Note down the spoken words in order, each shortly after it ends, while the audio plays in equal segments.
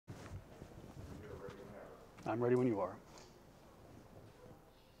I'm ready when you are.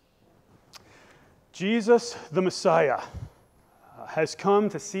 Jesus, the Messiah, has come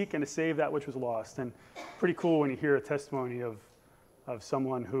to seek and to save that which was lost. And pretty cool when you hear a testimony of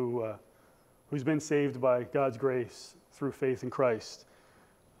someone who's been saved by God's grace through faith in Christ,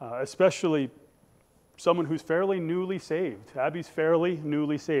 especially someone who's fairly newly saved. Abby's fairly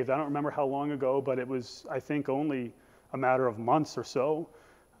newly saved. I don't remember how long ago, but it was, I think, only a matter of months or so,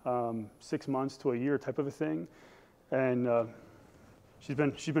 6 months to a year type of a thing. And she's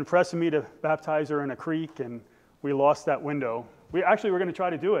been pressing me to baptize her in a creek, and we lost that window. We were going to try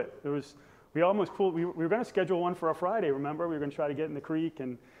to do it. We were going to schedule one for a Friday, remember? We were going to try to get in the creek,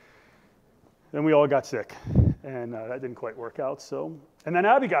 and then we all got sick, and that didn't quite work out. So, and then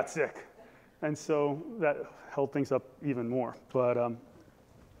Abby got sick, and so that held things up even more. But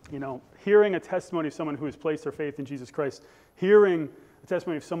hearing a testimony of someone who has placed their faith in Jesus Christ, hearing a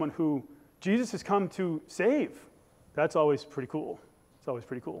testimony of someone who Jesus has come to save, that's always pretty cool. It's always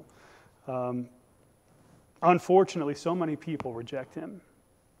pretty cool. Unfortunately, so many people reject him.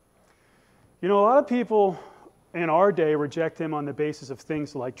 A lot of people in our day reject him on the basis of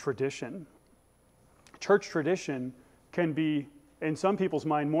things like tradition. Church tradition can be, in some people's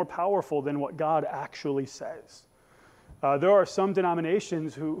mind, more powerful than what God actually says. There are some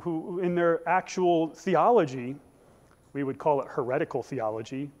denominations who in their actual theology, we would call it heretical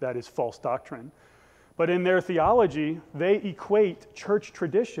theology, that is false doctrine. But in their theology, they equate church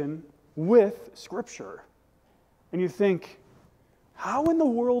tradition with Scripture. And you think, how in the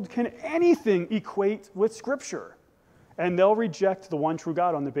world can anything equate with Scripture? And they'll reject the one true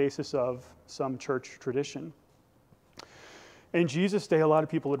God on the basis of some church tradition. In Jesus' day, a lot of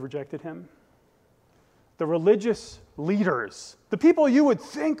people had rejected him. The religious leaders, the people you would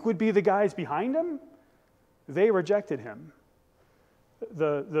think would be the guys behind him, they rejected him.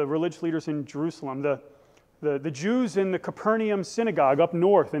 The religious leaders in Jerusalem, the Jews in the Capernaum synagogue up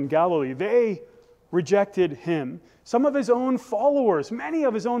north in Galilee, they rejected him. Some of his own followers, many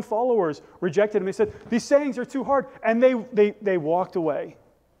of his own followers rejected him. They said, these sayings are too hard. And they walked away,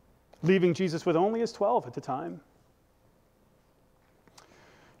 leaving Jesus with only his 12 at the time.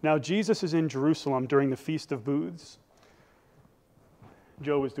 Now, Jesus is in Jerusalem during the Feast of Booths.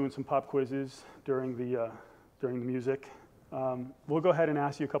 Joe was doing some pop quizzes during the music. We'll go ahead and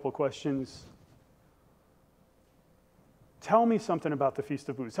ask you a couple of questions. Tell me something about the Feast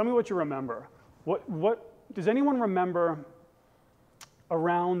of Booths. Tell me what you remember. What does anyone remember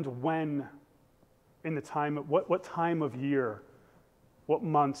around when in the time, what time of year, what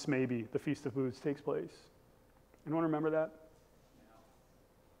months maybe the Feast of Booths takes place? Anyone remember that?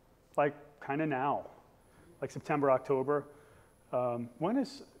 Like kind of now, like September, October. When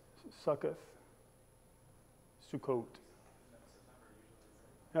is Sukkot? Sukkot.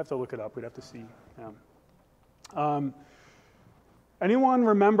 You have to look it up. We'd have to see. Yeah. Anyone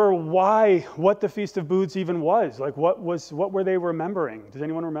remember what the Feast of Booths even was? Like what were they remembering? Does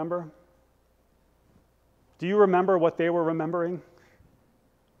anyone remember? Do you remember what they were remembering?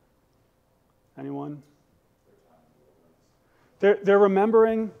 Anyone? They're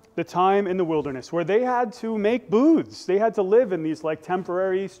remembering the time in the wilderness where they had to make booths. They had to live in these like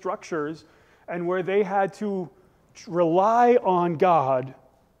temporary structures, and where they had to rely on God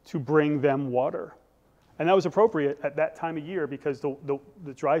to bring them water. And that was appropriate at that time of year because the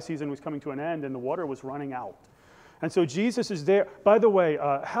dry season was coming to an end and the water was running out. And so Jesus is there. By the way,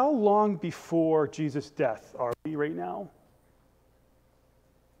 how long before Jesus' death are we right now?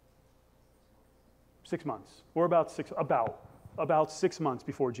 6 months. We're about 6 months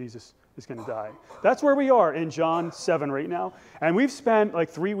before Jesus is going to die. That's where we are in John 7 right now. And we've spent like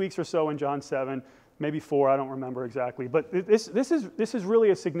 3 weeks or so in John 7, maybe 4, I don't remember exactly. But this is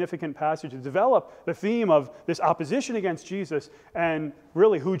really a significant passage to develop the theme of this opposition against Jesus and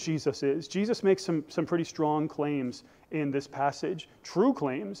really who Jesus is. Jesus makes some pretty strong claims in this passage, true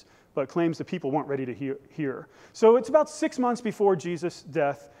claims, but claims that people weren't ready to hear. So it's about 6 months before Jesus'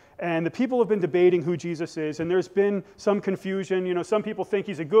 death. And the people have been debating who Jesus is, and there's been some confusion. Some people think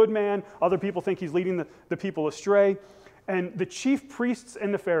he's a good man, other people think he's leading the people astray. And the chief priests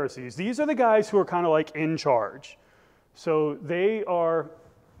and the Pharisees, these are the guys who are kind of like in charge. So they are,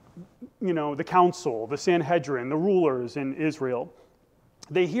 the council, the Sanhedrin, the rulers in Israel.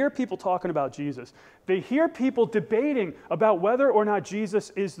 They hear people talking about Jesus. They hear people debating about whether or not Jesus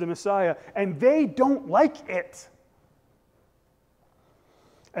is the Messiah, and they don't like it.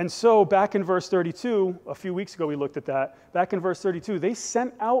 And so back in verse 32, a few weeks ago we looked at that, back in verse 32, they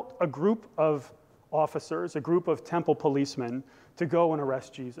sent out a group of officers, a group of temple policemen to go and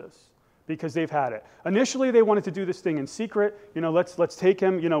arrest Jesus. because they've had it. Initially, they wanted to do this thing in secret. Let's take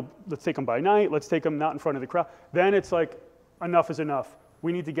him, let's take him by night. Let's take him not in front of the crowd. Then it's like, enough is enough.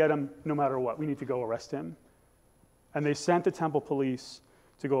 We need to get him no matter what. We need to go arrest him. And they sent the temple police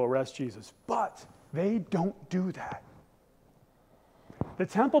to go arrest Jesus. But they don't do that. The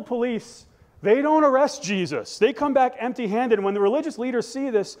temple police, they don't arrest Jesus. They come back empty-handed. And when the religious leaders see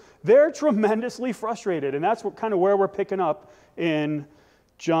this, they're tremendously frustrated. And that's kind of where we're picking up in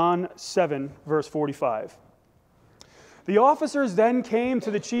John 7, verse 45. The officers then came to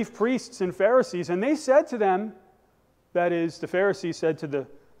the chief priests and Pharisees, and they said to them, that is, the Pharisees said to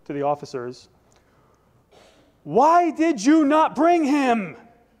the officers, "Why did you not bring him?"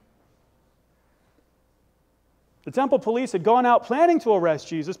 The temple police had gone out planning to arrest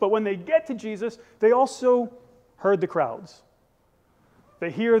Jesus, but when they get to Jesus, they also heard the crowds.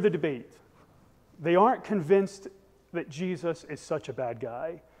 They hear the debate. They aren't convinced that Jesus is such a bad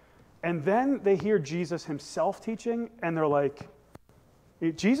guy. And then they hear Jesus himself teaching, and they're like,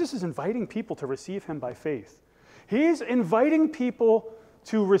 Jesus is inviting people to receive him by faith. He's inviting people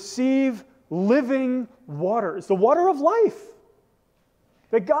to receive living waters, the water of life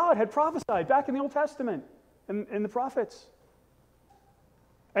that God had prophesied back in the Old Testament and in the prophets.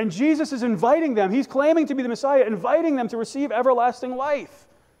 And Jesus is inviting them. He's claiming to be the Messiah, inviting them to receive everlasting life.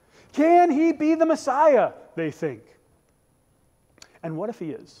 Can he be the Messiah, they think? And what if he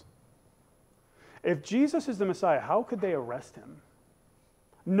is? If Jesus is the Messiah, how could they arrest him?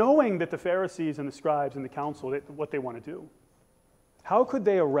 Knowing that the Pharisees and the scribes and the council, what they want to do. How could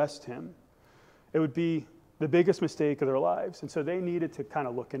they arrest him? It would be the biggest mistake of their lives. And so they needed to kind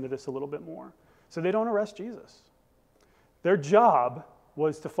of look into this a little bit more. So they don't arrest Jesus. Their job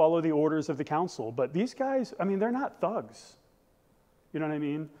was to follow the orders of the council. But these guys, they're not thugs. You know what I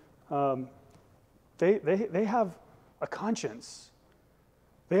mean? They have a conscience.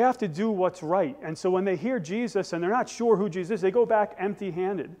 They have to do what's right. And so when they hear Jesus and they're not sure who Jesus is, they go back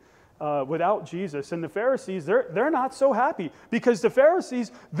empty-handed without Jesus. And the Pharisees, they're not so happy because the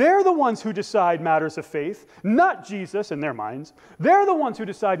Pharisees, they're the ones who decide matters of faith, not Jesus in their minds. They're the ones who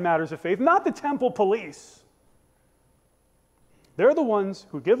decide matters of faith, not the temple police. They're the ones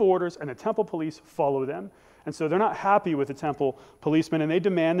who give orders and the temple police follow them. And so they're not happy with the temple policemen and they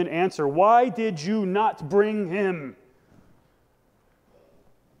demand an answer. Why did you not bring him?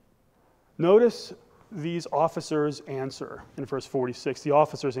 Notice these officers' answer in verse 46. The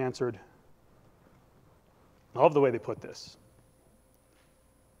officers answered, I love the way they put this.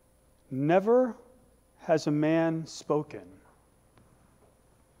 Never has a man spoken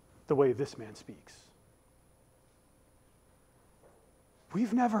the way this man speaks.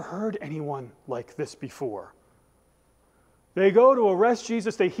 We've never heard anyone like this before. They go to arrest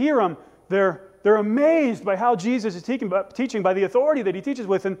Jesus. They hear him. They're amazed by how Jesus is teaching, by the authority that he teaches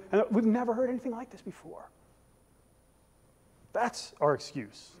with, and we've never heard anything like this before. That's our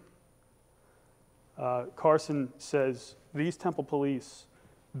excuse. Carson says, these temple police,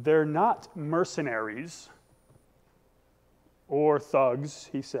 they're not mercenaries or thugs,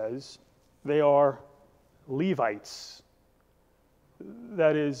 he says. They are Levites.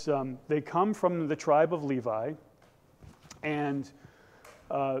 That is, they come from the tribe of Levi, and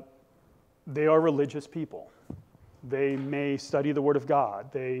they are religious people. They may study the Word of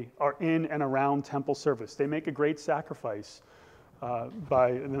God. They are in and around temple service. They make a great sacrifice and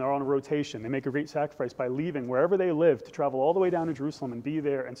they're on a rotation. They make a great sacrifice by leaving wherever they live to travel all the way down to Jerusalem and be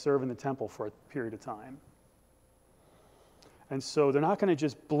there and serve in the temple for a period of time. And so they're not going to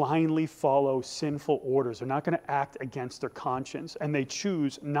just blindly follow sinful orders. They're not going to act against their conscience, and they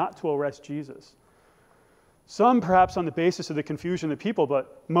choose not to arrest Jesus. Some perhaps on the basis of the confusion of the people,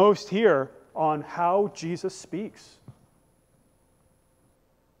 but most here on how Jesus speaks.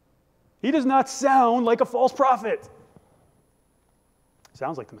 He does not sound like a false prophet.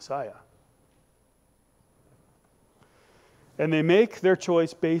 Sounds like the Messiah. And they make their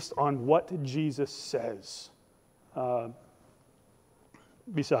choice based on what Jesus says.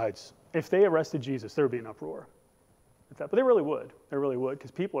 Besides, if they arrested Jesus, there would be an uproar. But they really would. They really would,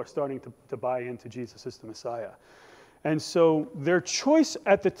 because people are starting to buy into Jesus as the Messiah. And so their choice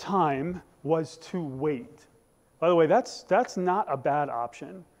at the time was to wait. By the way, that's not a bad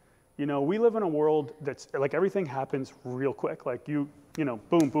option. You know, we live in a world that's like everything happens real quick. Like you know,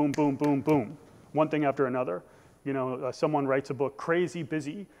 boom, boom, boom, boom, boom. One thing after another. You know, someone writes a book, Crazy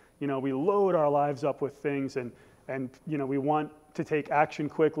Busy. You know, we load our lives up with things and you know, we want to take action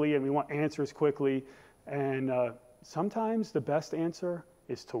quickly and we want answers quickly. And sometimes the best answer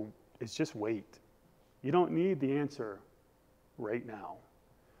is just wait. You don't need the answer right now.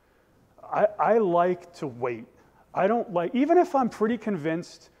 I like to wait. I don't like, even if I'm pretty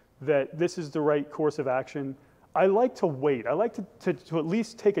convinced that this is the right course of action, I like to wait. I like to at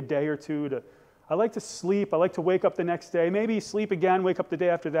least take a day or two I like to sleep. I like to wake up the next day, maybe sleep again, wake up the day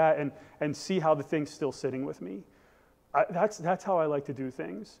after that, and see how the thing's still sitting with me. That's how I like to do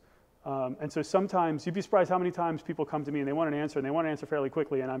things. And so sometimes, you'd be surprised how many times people come to me and they want an answer, and they want an answer fairly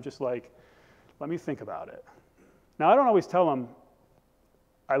quickly, and I'm just like, let me think about it. Now, I don't always tell them,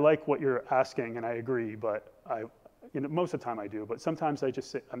 I like what you're asking, and I agree, but most of the time I do, but sometimes I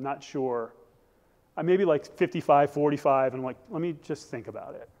just say, I'm not sure. I may be like 55, 45, and I'm like, let me just think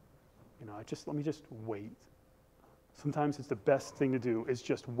about it. Let me just wait. Sometimes it's the best thing to do is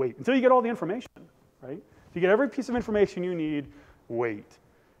just wait until you get all the information, right? If you get every piece of information you need, wait.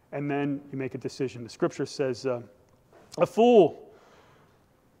 And then you make a decision. The scripture says, a fool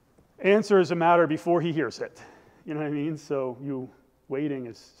answers a matter before he hears it. You know what I mean? So waiting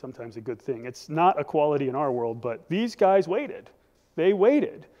is sometimes a good thing. It's not a quality in our world, but these guys waited. They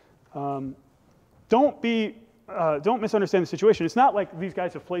waited. Don't misunderstand the situation. It's not like these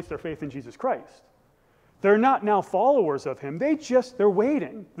guys have placed their faith in Jesus Christ. They're not now followers of him. They're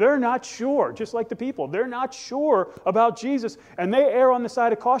waiting. They're not sure, just like the people. They're not sure about Jesus, and they err on the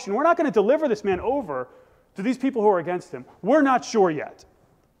side of caution. We're not going to deliver this man over to these people who are against him. We're not sure yet.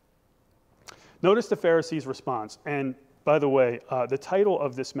 Notice the Pharisees' response. And by the way, the title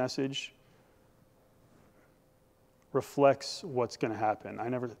of this message reflects what's going to happen. I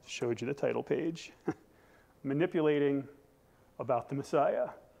never showed you the title page. Manipulating about the Messiah.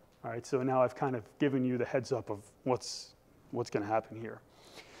 All right, so now I've kind of given you the heads up of what's going to happen here.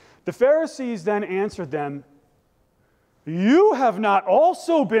 The Pharisees then answered them, "You have not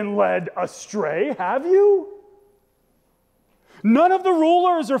also been led astray, have you? None of the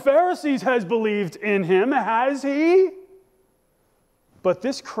rulers or Pharisees has believed in him, has he? But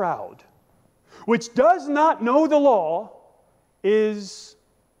this crowd, which does not know the law, is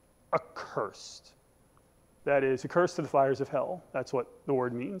accursed." That is, accursed to the fires of hell. That's what the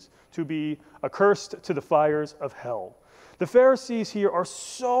word means, to be accursed to the fires of hell. The Pharisees here are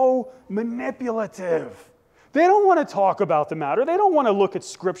so manipulative. They don't want to talk about the matter. They don't want to look at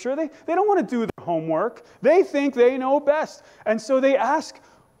Scripture. They don't want to do their homework. They think they know best. And so they ask,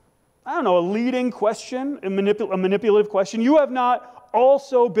 a leading question, a manipulative question. You have not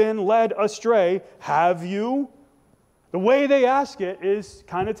also been led astray, have you? The way they ask it is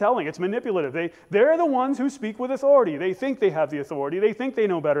kind of telling. It's manipulative. They're the ones who speak with authority. They think they have the authority. They think they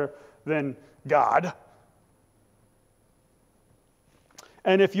know better than God.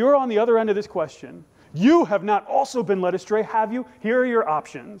 And if you're on the other end of this question, you have not also been led astray, have you? Here are your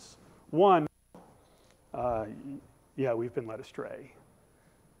options. One, yeah, we've been led astray.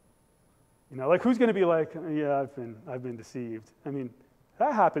 Who's going to be like, yeah, I've been deceived.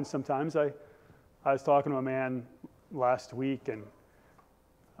 That happens sometimes. I was talking to a man last week, and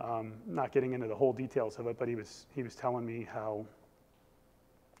not getting into the whole details of it, but he was telling me how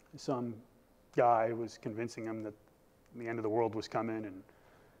some guy was convincing him that the end of the world was coming, and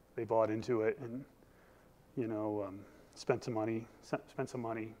they bought into it, and spent some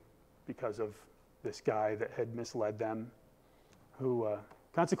money because of this guy that had misled them, who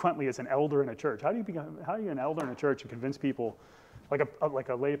consequently is an elder in a church. How are you an elder in a church and convince people, like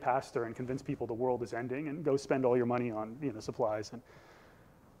a lay pastor, and convince people the world is ending and go spend all your money on supplies?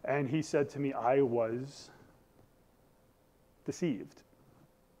 And he said to me, I was deceived.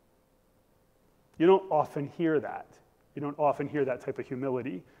 You don't often hear that. You don't often hear that type of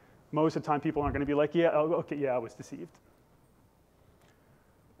humility. Most of the time people aren't going to be like, yeah, okay, yeah, I was deceived.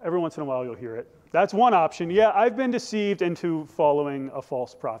 Every once in a while you'll hear it. That's one option. Yeah, I've been deceived into following a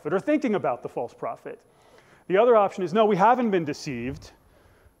false prophet or thinking about the false prophet. The other option is, no, we haven't been deceived.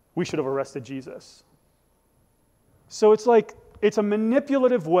 We should have arrested Jesus. So it's a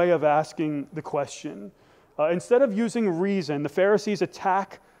manipulative way of asking the question. Instead of using reason, the Pharisees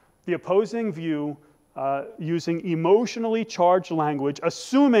attack the opposing view using emotionally charged language,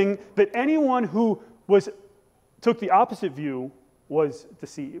 assuming that anyone who took the opposite view was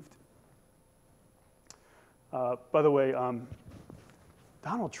deceived. By the way,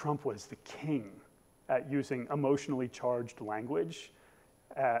 Donald Trump was the king at using emotionally charged language,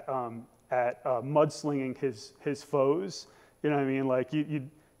 at mudslinging his foes. You know what I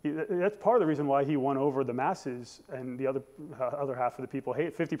mean? That's part of the reason why he won over the masses, and the other half of the people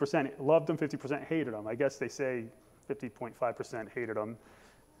 50% loved him, 50% hated him. I guess they say 50.5% hated him,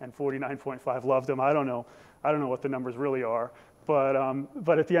 and 49.5% loved him. I don't know what the numbers really are, but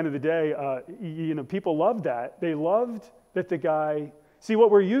at the end of the day, people loved that. They loved that the guy. See,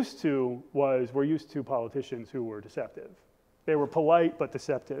 what we're used to politicians who were deceptive. They were polite but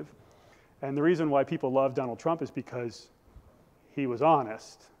deceptive, and the reason why people loved Donald Trump is because he was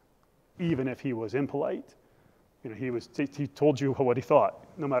honest. even if he was impolite. He told you what he thought,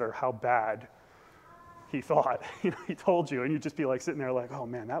 no matter how bad he thought. He told you, and you'd just be like sitting there like, oh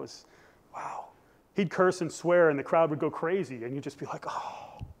man, that was, wow. He'd curse and swear, and the crowd would go crazy, and you'd just be like,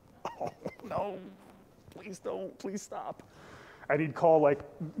 oh no, please don't, please stop. And he'd call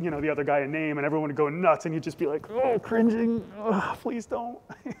the other guy a name, and everyone would go nuts, and you'd just be like, oh, cringing, oh, please don't,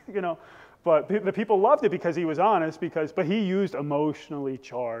 But the people loved it because he was honest, but he used emotionally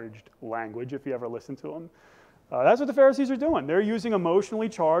charged language, if you ever listen to him. That's what the Pharisees are doing. They're using emotionally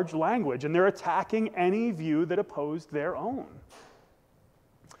charged language, and they're attacking any view that opposed their own.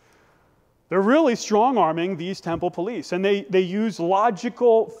 They're really strong-arming these temple police, and they use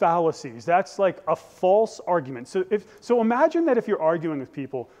logical fallacies. That's like a false argument. So imagine that if you're arguing with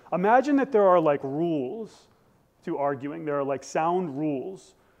people, imagine that there are like rules to arguing. There are like sound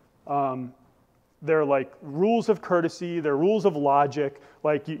rules. They're like rules of courtesy. They're rules of logic.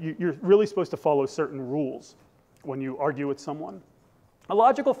 Like you're really supposed to follow certain rules when you argue with someone. A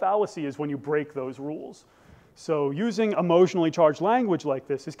logical fallacy is when you break those rules. So using emotionally charged language like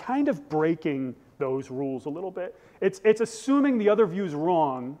this is kind of breaking those rules a little bit. It's assuming the other view's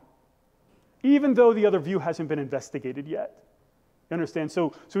wrong, even though the other view hasn't been investigated yet. You understand?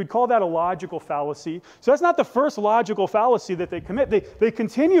 So we'd call that a logical fallacy. So that's not the first logical fallacy that they commit. They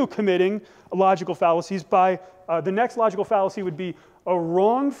continue committing logical fallacies by, the next logical fallacy would be a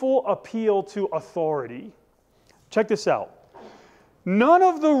wrongful appeal to authority. Check this out. None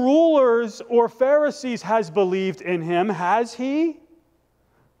of the rulers or Pharisees has believed in him, has he?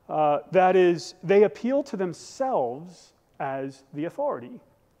 That is, they appeal to themselves as the authority.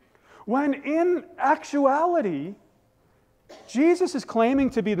 When in actuality, Jesus is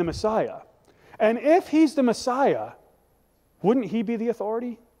claiming to be the Messiah. And if he's the Messiah, wouldn't he be the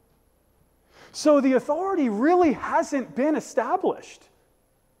authority? So the authority really hasn't been established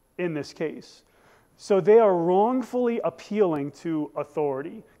in this case. So they are wrongfully appealing to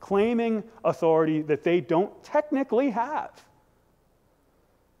authority, claiming authority that they don't technically have.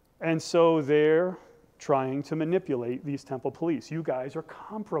 And so they're trying to manipulate these temple police. You guys are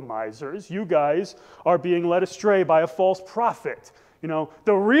compromisers. You guys are being led astray by a false prophet.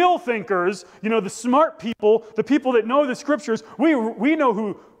 The real thinkers, the smart people, the people that know the scriptures, we know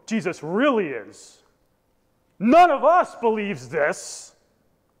who Jesus really is. None of us believes this.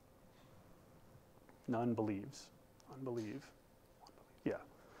 None believes. Unbelieve. Yeah.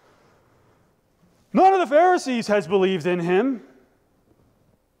 None of the Pharisees has believed in him.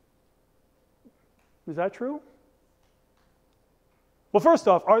 Is that true? Well, first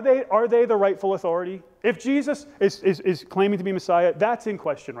off, are they the rightful authority? If Jesus is claiming to be Messiah, that's in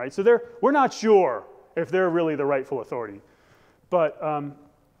question, right? So we're not sure if they're really the rightful authority. But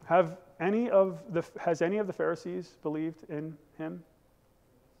has any of the Pharisees believed in him?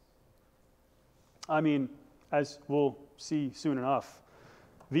 I mean, as we'll see soon enough,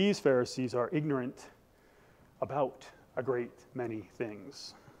 these Pharisees are ignorant about a great many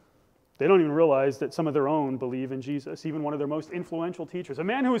things. They don't even realize that some of their own believe in Jesus, even one of their most influential teachers, a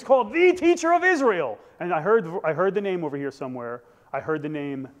man who is called the teacher of Israel. And I heard the name over here somewhere. I heard the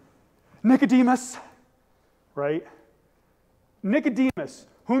name Nicodemus, right? Nicodemus,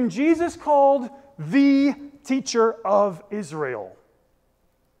 whom Jesus called the teacher of Israel.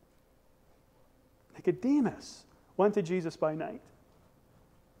 Nicodemus went to Jesus by night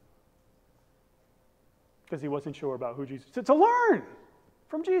because he wasn't sure about who Jesus was. To learn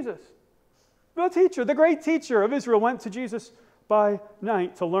from Jesus. The teacher, the great teacher of Israel, went to Jesus by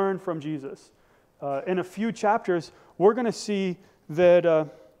night to learn from Jesus. In a few chapters, we're going to see that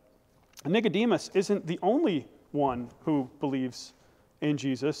Nicodemus isn't the only one who believes in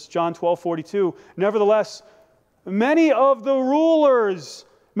Jesus. John 12:42, nevertheless, many even of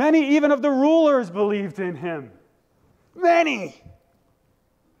the rulers believed in him. Many.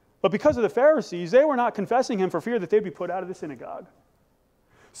 But because of the Pharisees, they were not confessing him for fear that they'd be put out of the synagogue.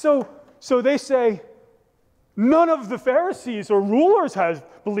 So they say, none of the Pharisees or rulers have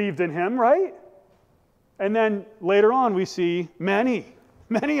believed in him, right? And then later on we see many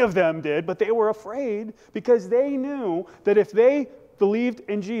of them did, but they were afraid because they knew that if they believed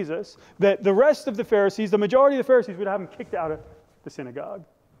in Jesus, that the rest of the Pharisees, the majority of the Pharisees, would have them kicked out of the synagogue.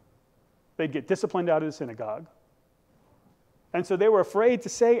 They'd get disciplined out of the synagogue. And so they were afraid to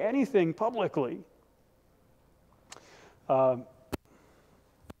say anything publicly. The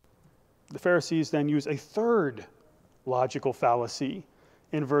Pharisees then use a third logical fallacy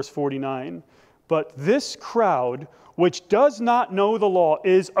in verse 49. But this crowd, which does not know the law,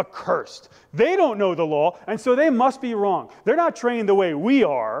 is accursed. They don't know the law, and so they must be wrong. They're not trained the way we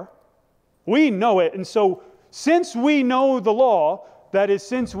are. We know it, and so since we know the law, that is,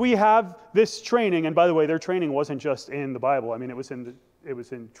 since we have this training, and by the way, their training wasn't just in the Bible. I mean, it was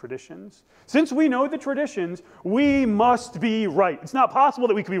in traditions. Since we know the traditions, we must be right. It's not possible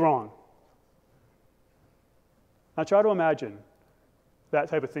that we could be wrong. Now try to imagine that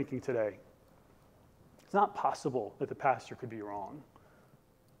type of thinking today. It's not possible that the pastor could be wrong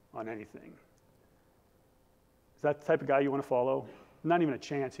on anything. Is that the type of guy you want to follow? Not even a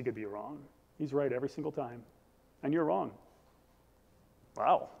chance he could be wrong. He's right every single time. And you're wrong.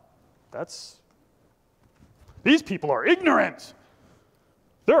 Wow. These people are ignorant.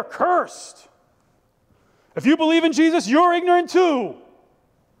 They're cursed. If you believe in Jesus, you're ignorant too.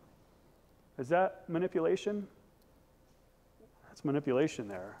 Is that manipulation? That's manipulation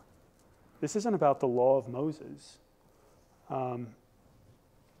there. This isn't about the law of Moses.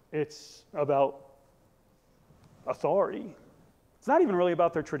 It's about authority. It's not even really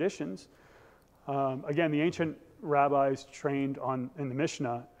about their traditions. Again, the ancient rabbis trained in the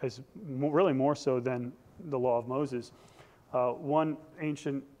Mishnah as really more so than the law of Moses. One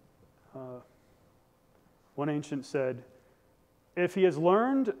ancient said, if he has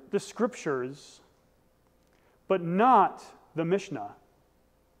learned the scriptures but not the Mishnah,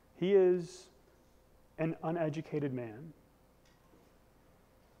 he is an uneducated man.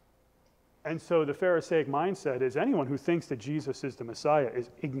 And so the Pharisaic mindset is anyone who thinks that Jesus is the Messiah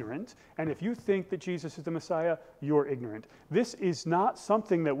is ignorant. And if you think that Jesus is the Messiah, you're ignorant. This is not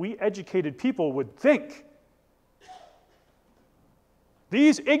something that we educated people would think.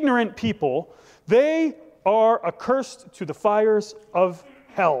 These ignorant people, they are accursed to the fires of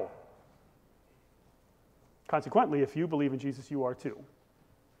hell. Consequently, if you believe in Jesus, you are too.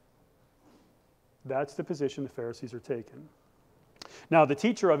 That's the position the Pharisees are taking. Now, the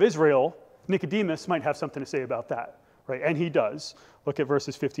teacher of Israel, Nicodemus, might have something to say about that, right? And he does. Look at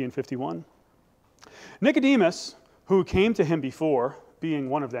verses 50 and 51. Nicodemus, who came to him before, being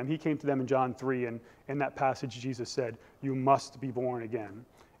one of them, he came to them in John 3, and in that passage, Jesus said, you must be born again.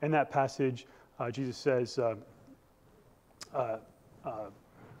 In that passage, Jesus says, well,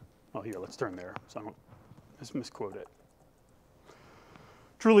 here, let's turn there, so I don't misquote it.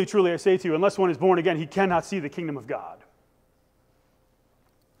 Truly, truly, I say to you, unless one is born again, he cannot see the kingdom of God.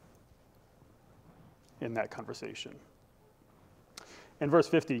 In that conversation. In verse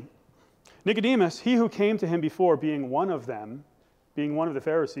 50, Nicodemus, he who came to him before, being one of them, being one of the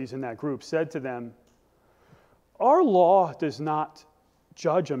Pharisees in that group, said to them, our law does not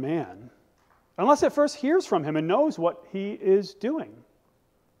judge a man unless it first hears from him and knows what he is doing.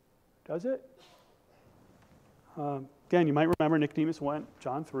 Does it? Again, you might remember Nicodemus went,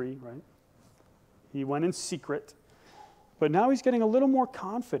 John 3, right? He went in secret. But now he's getting a little more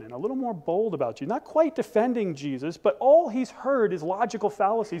confident, a little more bold about you. Not quite defending Jesus, but all he's heard is logical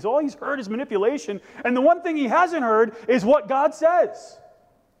fallacies. All he's heard is manipulation. And the one thing he hasn't heard is what God says.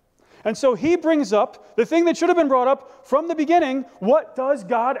 And so he brings up the thing that should have been brought up from the beginning. What does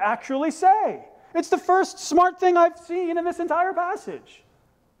God actually say? It's the first smart thing I've seen in this entire passage.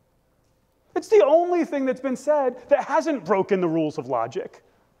 It's the only thing that's been said that hasn't broken the rules of logic.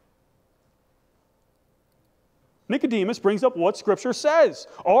 Nicodemus brings up what Scripture says.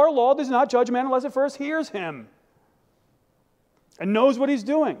 Our law does not judge a man unless it first hears him and knows what he's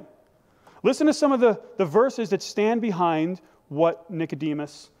doing. Listen to some of the verses that stand behind what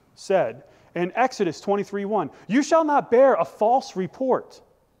Nicodemus said. In Exodus 23:1, you shall not bear a false report.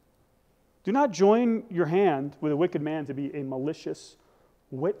 Do not join your hand with a wicked man to be a malicious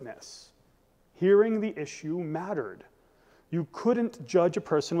witness. Hearing the issue mattered. You couldn't judge a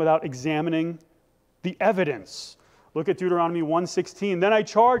person without examining the evidence. Look at Deuteronomy 1:16. Then I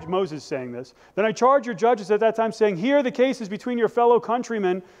charge, Moses saying this, then I charge your judges at that time, saying, hear the cases between your fellow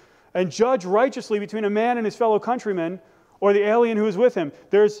countrymen and judge righteously between a man and his fellow countrymen or the alien who is with him.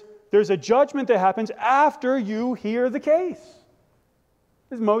 There's a judgment that happens after you hear the case.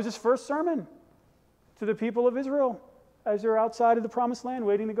 This is Moses' first sermon to the people of Israel as they're outside of the promised land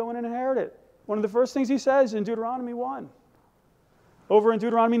waiting to go in and inherit it. One of the first things he says in Deuteronomy 1. Over in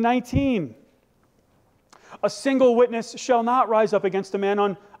Deuteronomy 19, a single witness shall not rise up against a man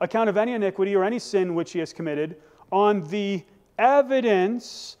on account of any iniquity or any sin which he has committed. On the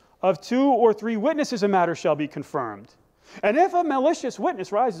evidence of 2 or 3 witnesses a matter shall be confirmed. And if a malicious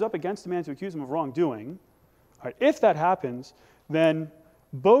witness rises up against a man to accuse him of wrongdoing, if that happens, then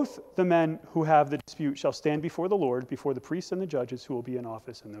both the men who have the dispute shall stand before the Lord, before the priests and the judges who will be in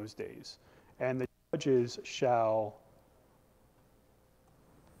office in those days. And the judges shall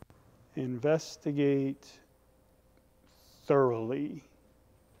investigate thoroughly.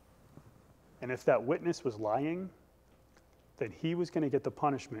 And if that witness was lying, then he was going to get the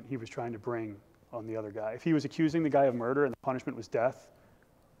punishment he was trying to bring on the other guy. If he was accusing the guy of murder and the punishment was death,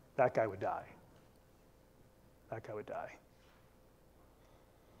 that guy would die. That guy would die.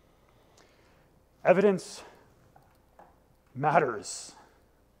 Evidence matters.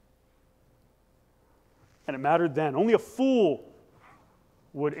 And it mattered then. Only a fool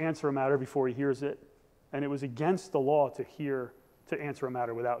would answer a matter before he hears it. And it was against the law to answer a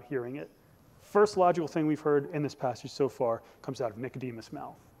matter without hearing it. First logical thing we've heard in this passage so far comes out of Nicodemus'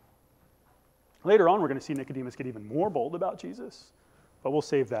 mouth. Later on, we're going to see Nicodemus get even more bold about Jesus, but we'll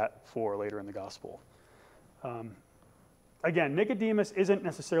save that for later in the gospel. Again, Nicodemus isn't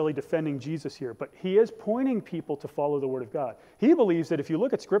necessarily defending Jesus here, but he is pointing people to follow the Word of God. He believes that if you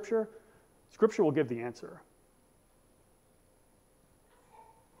look at Scripture, Scripture will give the answer.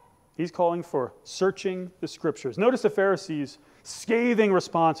 He's calling for searching the Scriptures. Notice the Pharisees' scathing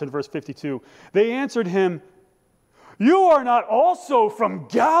response in verse 52. They answered him, "You are not also from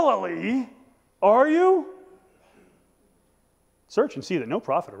Galilee, are you?" Search and see that no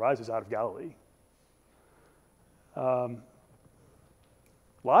prophet arises out of Galilee.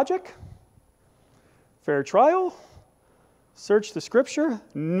 Logic? Fair trial? Search the Scripture?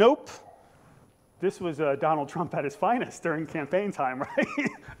 Nope. This was Donald Trump at his finest during campaign time, right?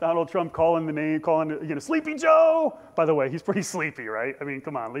 Donald Trump calling Sleepy Joe. By the way, he's pretty sleepy, right? I mean,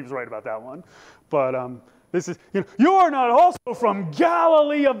 come on, Lee's right about that one. But this is, you are not also from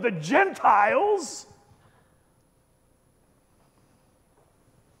Galilee of the Gentiles.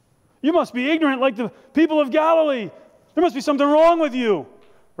 You must be ignorant like the people of Galilee. There must be something wrong with you.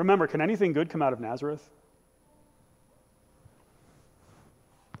 Remember, can anything good come out of Nazareth?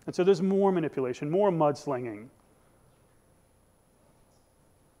 And so there's more manipulation, more mudslinging.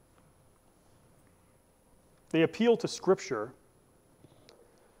 They appeal to Scripture,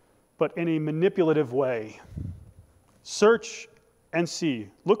 but in a manipulative way. Search and see.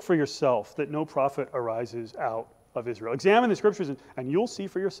 Look for yourself that no prophet arises out of Israel. Examine the Scriptures and you'll see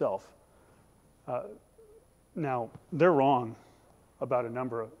for yourself. Now, they're wrong about a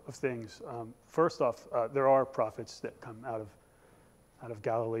number of things. First off, there are prophets that come out of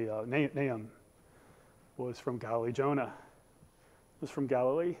Galilee. Nahum was from Galilee. Jonah was from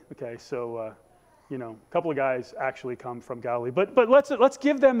Galilee. Okay, so a couple of guys actually come from Galilee. But let's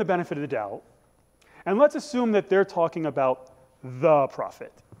give them the benefit of the doubt, and let's assume that they're talking about the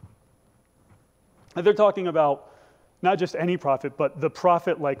prophet. That they're talking about not just any prophet, but the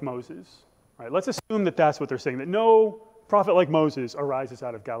prophet like Moses. Right? Let's assume that that's what they're saying, that no prophet like Moses arises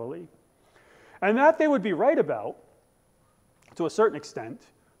out of Galilee. And that they would be right about, to a certain extent,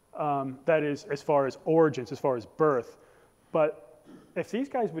 that is as far as origins, as far as birth. But if these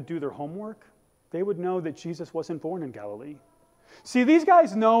guys would do their homework, they would know that Jesus wasn't born in Galilee. See, these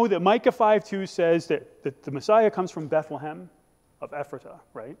guys know that Micah 5:2 says that the Messiah comes from Bethlehem of Ephratah,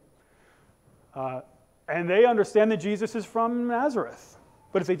 right? And they understand that Jesus is from Nazareth.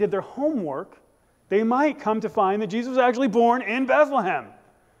 But if they did their homework, they might come to find that Jesus was actually born in Bethlehem.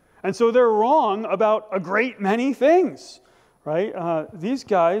 And so they're wrong about a great many things, right? These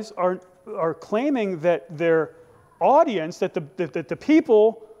guys are claiming that their audience, that the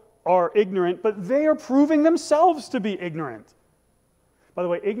people are ignorant, but they are proving themselves to be ignorant. By the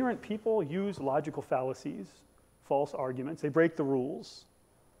way, ignorant people use logical fallacies, false arguments. They break the rules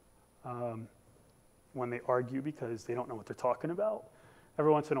when they argue because they don't know what they're talking about.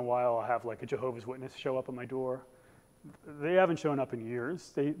 Every once in a while, I'll have like a Jehovah's Witness show up at my door. They haven't shown up in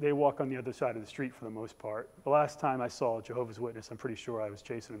years. They walk on the other side of the street for the most part. The last time I saw a Jehovah's Witness, I'm pretty sure I was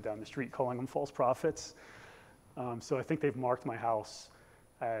chasing them down the street, calling them false prophets. So I think they've marked my house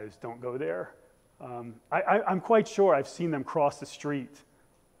as don't go there. I'm quite sure I've seen them cross the street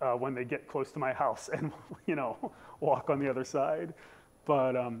when they get close to my house and walk on the other side.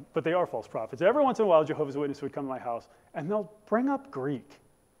 But they are false prophets. Every once in a while, a Jehovah's Witness would come to my house, and they'll bring up Greek.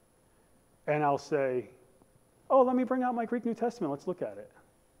 And I'll say, "Oh, let me bring out my Greek New Testament. Let's look at it."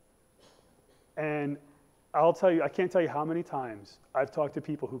 And I'll tell you, I can't tell you how many times I've talked to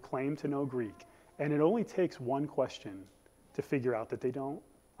people who claim to know Greek, and it only takes one question to figure out that they don't.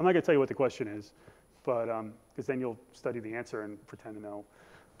 I'm not going to tell you what the question is, but because then you'll study the answer and pretend to know.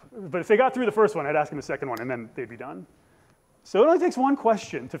 But if they got through the first one, I'd ask them the second one, and then they'd be done. So it only takes one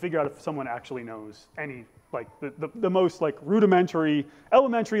question to figure out if someone actually knows any, like the most like rudimentary,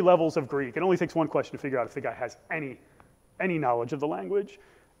 elementary levels of Greek. It only takes one question to figure out if the guy has any knowledge of the language.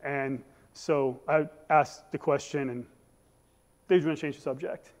 And so I asked the question, and they were going to change the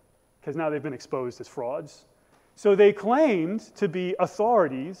subject because now they've been exposed as frauds. So they claimed to be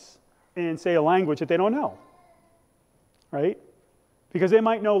authorities in, say, a language that they don't know, right? Because they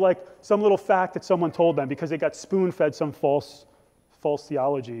might know like some little fact that someone told them because they got spoon-fed some false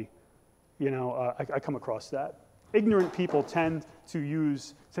theology, I come across that. Ignorant people tend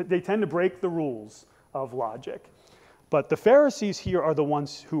to break the rules of logic. But the Pharisees here are the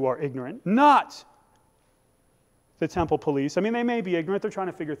ones who are ignorant, not the temple police. I mean, they may be ignorant. They're trying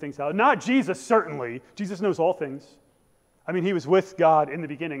to figure things out. Not Jesus, certainly. Jesus knows all things. I mean, he was with God in the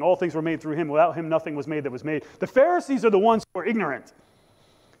beginning. All things were made through him. Without him, nothing was made that was made. The Pharisees are the ones who are ignorant.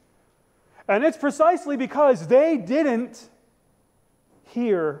 And it's precisely because they didn't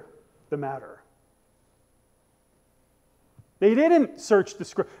hear the matter. They didn't search the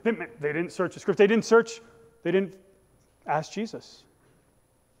script. They didn't search the script. They didn't ask Jesus.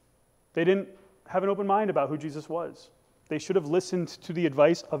 They didn't have an open mind about who Jesus was. They should have listened to the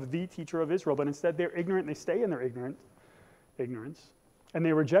advice of the teacher of Israel, but instead they're ignorant. They stay in their ignorance, and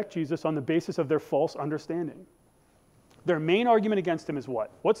they reject Jesus on the basis of their false understanding. Their main argument against him is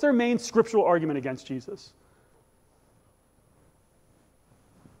what? What's their main scriptural argument against Jesus?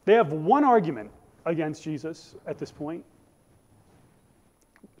 They have one argument against Jesus at this point.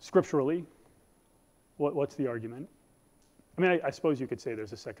 Scripturally, what's the argument? I mean, I suppose you could say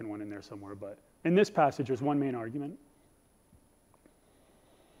there's a second one in there somewhere, but in this passage, there's one main argument.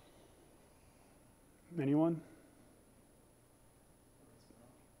 Anyone?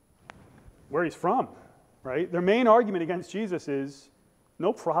 Where he's from, right? Their main argument against Jesus is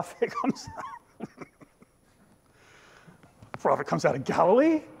no prophet comes out. Prophet comes out of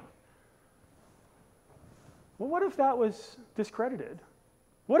Galilee? Well, what if that was discredited?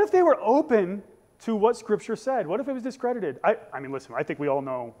 What if they were open to what Scripture said? What if it was discredited? I mean, listen, I think we all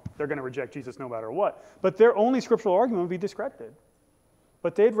know they're going to reject Jesus no matter what. But their only scriptural argument would be discredited.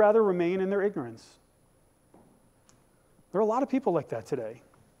 But they'd rather remain in their ignorance. There are a lot of people like that today.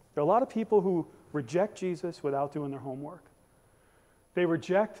 There are a lot of people who reject Jesus without doing their homework. They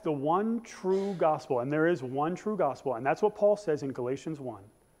reject the one true gospel, and there is one true gospel, and that's what Paul says in Galatians 1.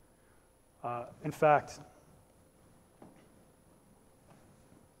 In fact,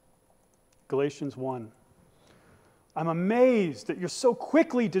 Galatians 1. I'm amazed that you're so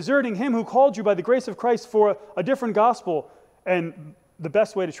quickly deserting him who called you by the grace of Christ for a different gospel. And the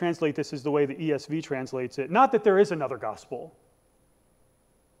best way to translate this is the way the ESV translates it. Not that there is another gospel.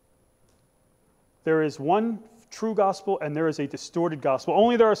 There is one true gospel and there is a distorted gospel.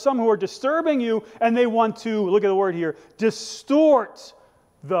 Only there are some who are disturbing you and they want to, look at the word here, distort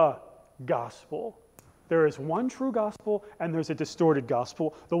the gospel. There is one true gospel and there's a distorted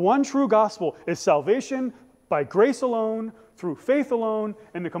gospel. The one true gospel is salvation by grace alone, through faith alone,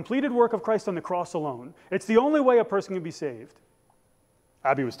 and the completed work of Christ on the cross alone. It's the only way a person can be saved.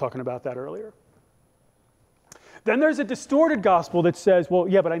 Abby was talking about that earlier. Then there's a distorted gospel that says, well,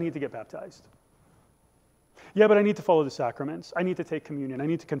 yeah, but I need to get baptized. Yeah, but I need to follow the sacraments. I need to take communion. I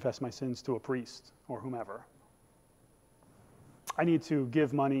need to confess my sins to a priest or whomever. I need to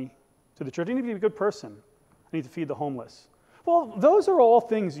give money to the church. I need to be a good person. I need to feed the homeless. Well, those are all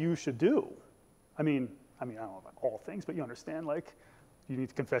things you should do. I mean, I don't know about all things, but you understand, like, you need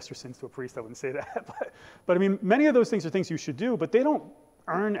to confess your sins to a priest. I wouldn't say that. But I mean, many of those things are things you should do, but they don't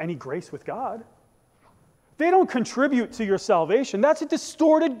earn any grace with God. They don't contribute to your salvation. That's a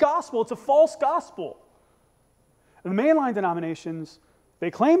distorted gospel. It's a false gospel. And the mainline denominations, they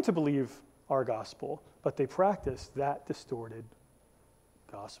claim to believe our gospel, but they practice that distorted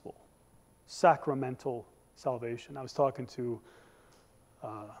gospel. Sacramental salvation. I was talking to a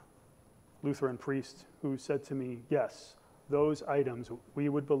Lutheran priest who said to me, yes, those items, we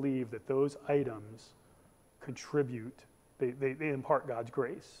would believe that those items contribute, they impart God's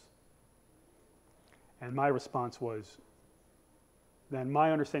grace. And my response was, then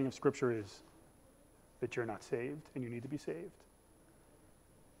my understanding of Scripture is that you're not saved and you need to be saved.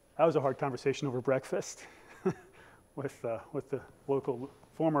 That was a hard conversation over breakfast with the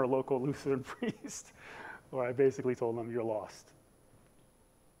former local Lutheran priest, where I basically told him, you're lost.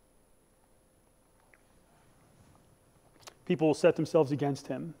 People will set themselves against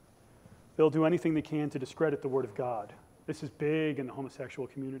him. They'll do anything they can to discredit the Word of God. This is big in the homosexual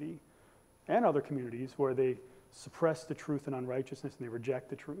community and other communities where they suppress the truth and unrighteousness and they reject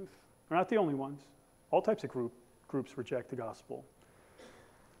the truth. They're not the only ones. All types of groups reject the gospel.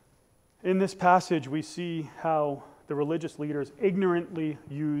 In this passage, we see how the religious leaders ignorantly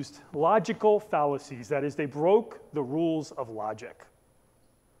used logical fallacies. That is, they broke the rules of logic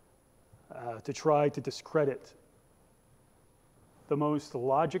to try to discredit the most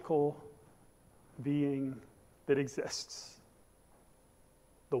logical being that exists,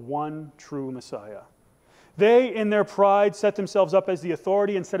 the one true Messiah. They, in their pride, set themselves up as the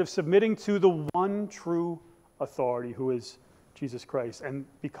authority instead of submitting to the one true authority, who is Jesus Christ. And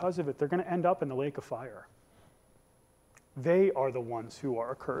because of it, they're going to end up in the lake of fire. They are the ones who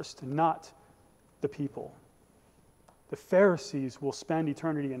are accursed, not the people. The Pharisees will spend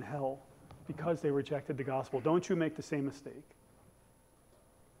eternity in hell because they rejected the gospel. Don't you make the same mistake.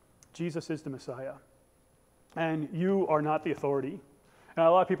 Jesus is the Messiah, and you are not the authority. And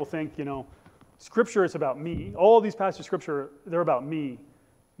a lot of people think, Scripture is about me. All these passages of Scripture, they're about me,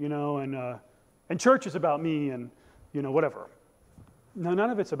 and church is about me, and, whatever. No, none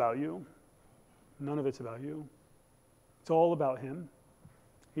of it's about you. None of it's about you. It's all about him.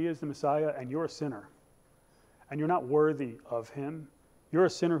 He is the Messiah, and you're a sinner. And you're not worthy of him. You're a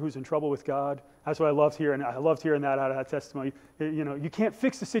sinner who's in trouble with God. That's what I loved hearing. I loved hearing that out of that testimony. You can't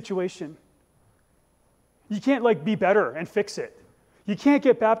fix the situation. You can't be better and fix it. You can't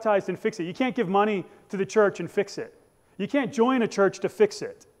get baptized and fix it. You can't give money to the church and fix it. You can't join a church to fix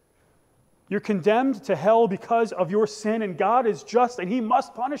it. You're condemned to hell because of your sin, and God is just, and he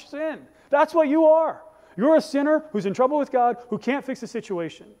must punish sin. That's what you are. You're a sinner who's in trouble with God, who can't fix the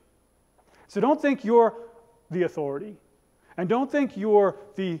situation. So don't think you're the authority. And don't think you're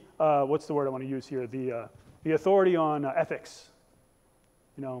the, what's the word I want to use here? The authority on ethics.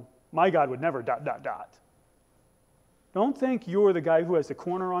 My God would never ... Don't think you're the guy who has the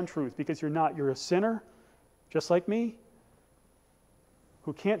corner on truth, because you're not. You're a sinner, just like me,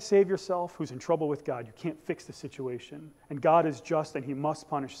 who can't save yourself, who's in trouble with God. You can't fix the situation. And God is just, and he must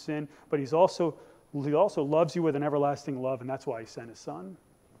punish sin, but he also loves you with an everlasting love, and that's why he sent his son.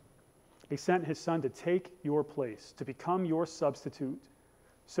 He sent his son to take your place, to become your substitute,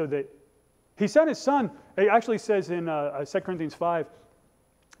 so that he sent his son. It actually says in 2 Corinthians 5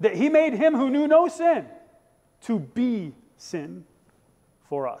 that he made him who knew no sin to be sin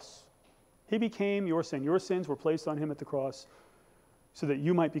for us. He became your sin. Your sins were placed on him at the cross so that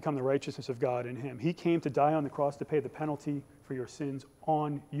you might become the righteousness of God in him. He came to die on the cross to pay the penalty for your sins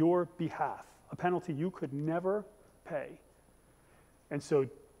on your behalf, a penalty you could never pay. And so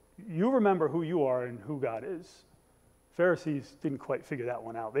you remember who you are and who God is. Pharisees didn't quite figure that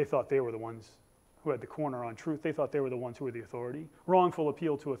one out. They thought they were the ones who had the corner on truth. They thought they were the ones who were the authority. Wrongful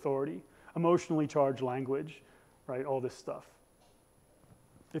appeal to authority, emotionally charged language, right? All this stuff.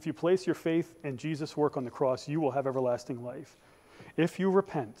 If you place your faith in Jesus' work on the cross, you will have everlasting life. If you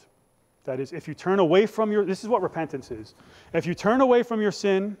repent, that is, if you turn away from this is what repentance is. If you turn away from your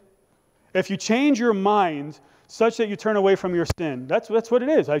sin, if you change your mind such that you turn away from your sin, that's what it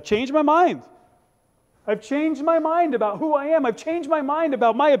is. I've changed my mind. I've changed my mind about who I am. I've changed my mind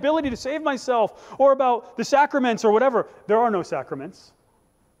about my ability to save myself, or about the sacraments or whatever. There are no sacraments.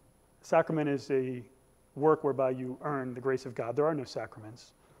 Sacrament is a work whereby you earn the grace of God. There are no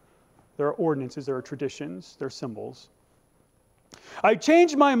sacraments. There are ordinances, there are traditions, there are symbols. I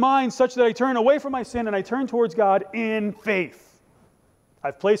changed my mind such that I turn away from my sin and I turn towards God in faith.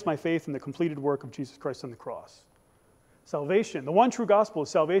 I've placed my faith in the completed work of Jesus Christ on the cross. Salvation, the one true gospel of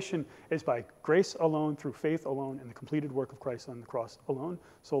salvation, is by grace alone, through faith alone, and the completed work of Christ on the cross alone.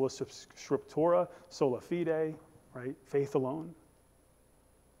 Sola scriptura, sola fide, right? Faith alone.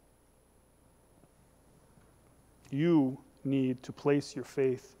 You need to place your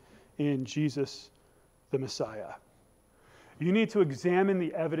faith in Jesus, the Messiah. You need to examine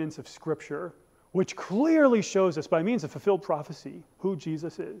the evidence of Scripture, which clearly shows us by means of fulfilled prophecy who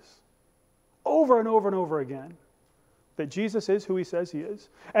Jesus is. Over and over and over again. That Jesus is who he says he is.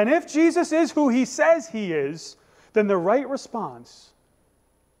 And if Jesus is who he says he is, then the right response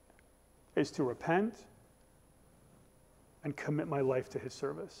is to repent and commit my life to his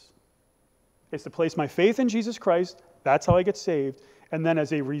service. It's to place my faith in Jesus Christ. That's how I get saved. And then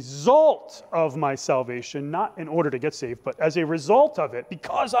as a result of my salvation, not in order to get saved, but as a result of it,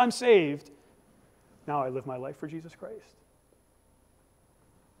 because I'm saved, now I live my life for Jesus Christ.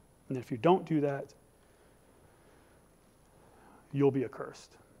 And if you don't do that, you'll be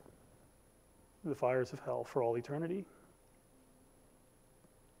accursed. The fires of hell for all eternity.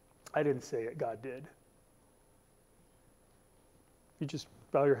 I didn't say it, God did. You just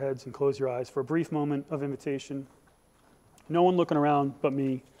bow your heads and close your eyes for a brief moment of invitation. No one looking around but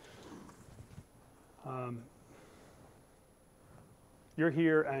me. You're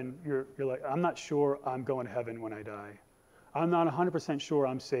here and you're like, I'm not sure I'm going to heaven when I die. I'm not 100% sure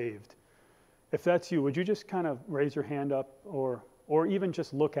I'm saved. If that's you, would you just kind of raise your hand up, or even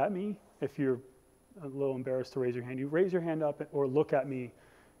just look at me? If you're a little embarrassed to raise your hand, you raise your hand up or look at me,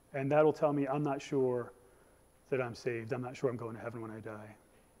 and that'll tell me I'm not sure that I'm saved. I'm not sure I'm going to heaven when I die.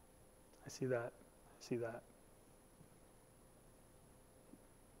 I see that. I see that.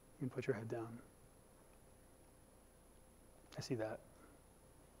 You can put your head down. I see that.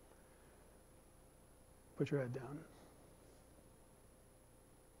 Put your head down.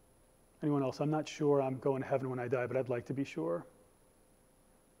 Anyone else? I'm not sure I'm going to heaven when I die, but I'd like to be sure.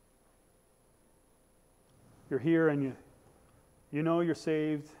 You're here and you know you're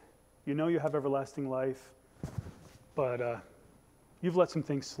saved. You know you have everlasting life, but you've let some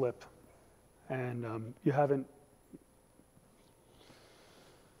things slip, and you haven't.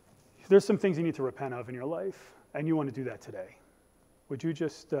 There's some things you need to repent of in your life, and you want to do that today. Would you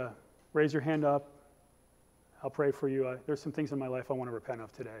just raise your hand up? I'll pray for you. There's some things in my life I want to repent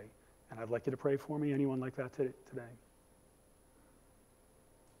of today, and I'd like you to pray for me. Anyone like that today?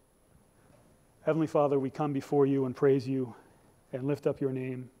 Heavenly Father, we come before you and praise you and lift up your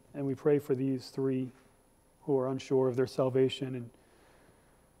name, and we pray for these three who are unsure of their salvation. And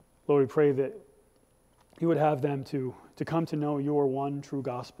Lord, we pray that you would have them to come to know your one true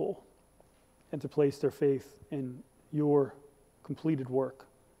gospel and to place their faith in your completed work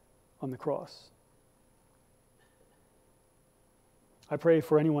on the cross. I pray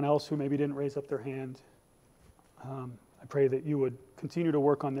for anyone else who maybe didn't raise up their hand. I pray that you would continue to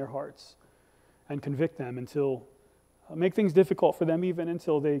work on their hearts and convict them until, make things difficult for them even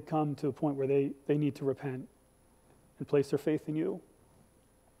until they come to a point where they need to repent and place their faith in you.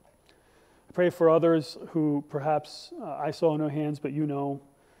 I pray for others who perhaps I saw no hands, but you know,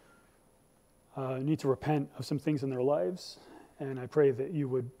 need to repent of some things in their lives, and I pray that you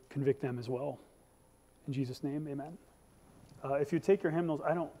would convict them as well. In Jesus' name, amen. If you take your hymnals,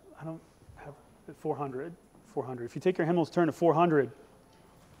 I don't have 400. If you take your hymnals, turn to 400.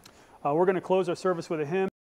 We're going to close our service with a hymn.